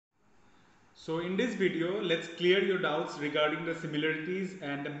So in this video, let's clear your doubts regarding the similarities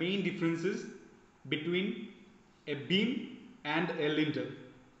and the main differences between a beam and a lintel.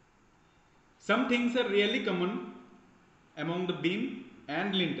 Some things are really common among the beam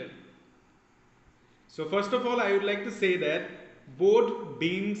and lintel. So first of all, I would like to say that both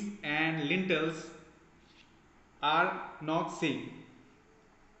beams and lintels are not same.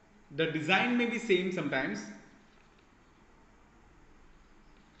 The design may be same sometimes.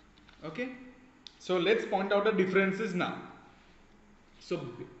 Okay. So let's point out the differences now. So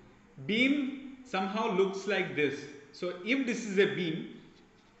beam somehow looks like this. So if this is a beam,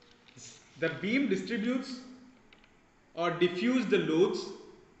 the beam distributes or diffuse the loads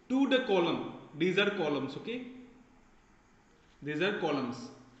to the column. These are columns, okay? These are columns.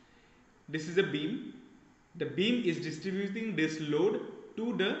 This is a beam. The beam is distributing this load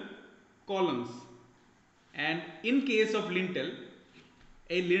to the columns. And in case of lintel,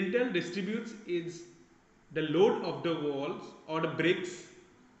 a lintel distributes the load of the walls or the bricks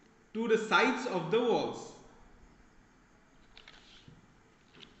to the sides of the walls.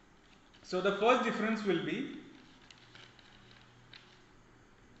 So the first difference will be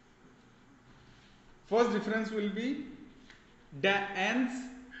the ends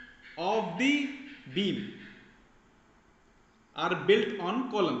of the beam are built on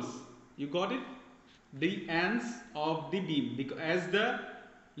columns. You got it? The ends of the beam, because as the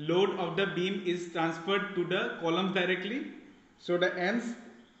load of the beam is transferred to the columns directly, so the ends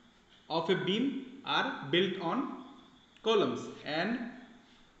of a beam are built on columns, and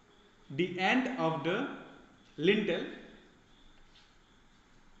the end of the lintel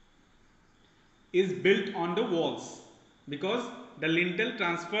is built on the walls, because the lintel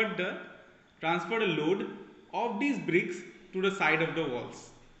transferred a load of these bricks to the side of the walls.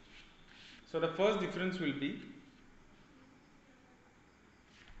 So the first difference will be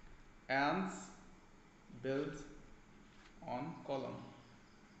ends built on column.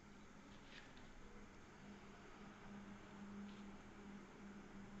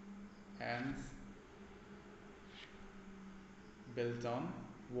 Ends built on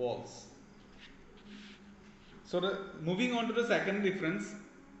walls. So moving on to the second difference,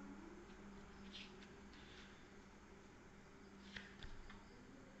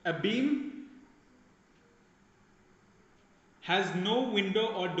 a beam has no window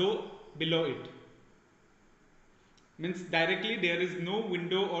or door below it. Means directly there is no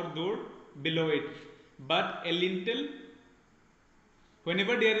window or door below it. But a lintel,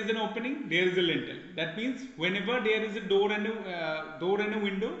 whenever there is an opening, there is a lintel. That means whenever there is a door and a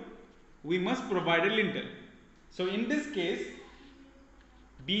window, we must provide a lintel. So in this case,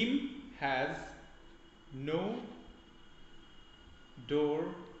 beam has no doors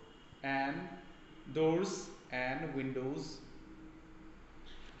and windows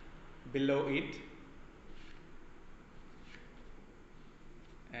below it,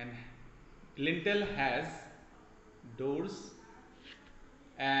 and lintel has doors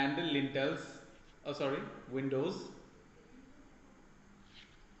and windows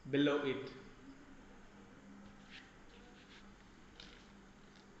below it.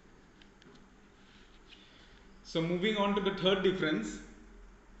 So moving on to the third difference,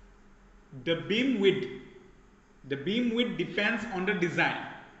 the beam width depends on the design,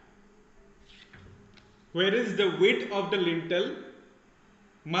 whereas the width of the lintel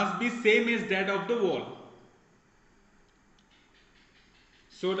must be same as that of the wall.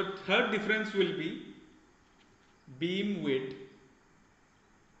 So the third difference will be beam width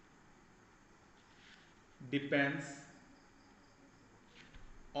depends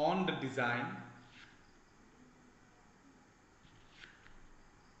on the design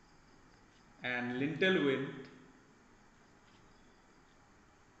and lintel width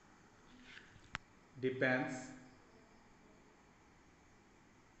depends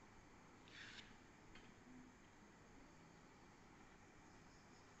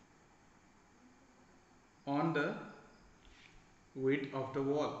on the width of the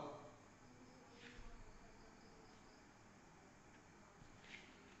wall.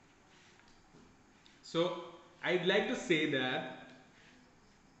 So I'd like to say that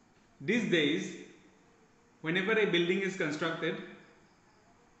these days, whenever a building is constructed,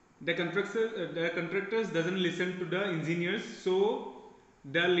 the contractors doesn't listen to the engineers, so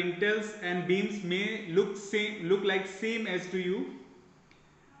the lintels and beams may look like same as to you,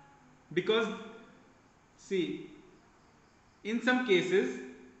 because see, in some cases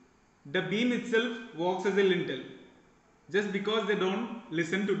the beam itself works as a lintel just because they don't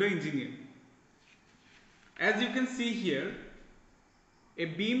listen to the engineer. As you can see here, a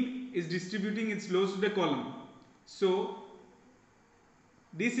beam is distributing its loads to the column. So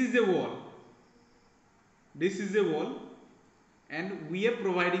this is a wall. this is a wall and we are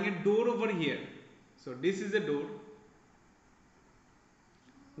providing a door over here. So this is a door.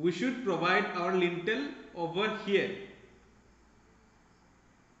 We should provide our lintel over here.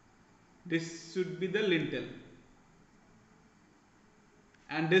 This should be the lintel.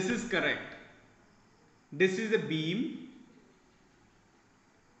 And this is correct. This is a beam.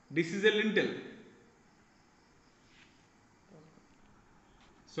 This is a lintel.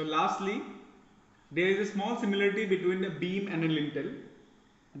 So lastly, there is a small similarity between a beam and a lintel.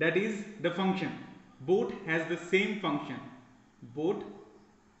 That is the function. Both has the same function. Both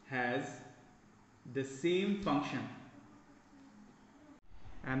has the same function.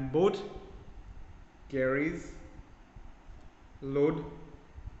 And both carries load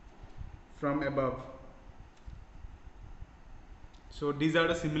from above. So these are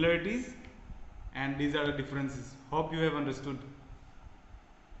the similarities and these are the differences. Hope you have understood.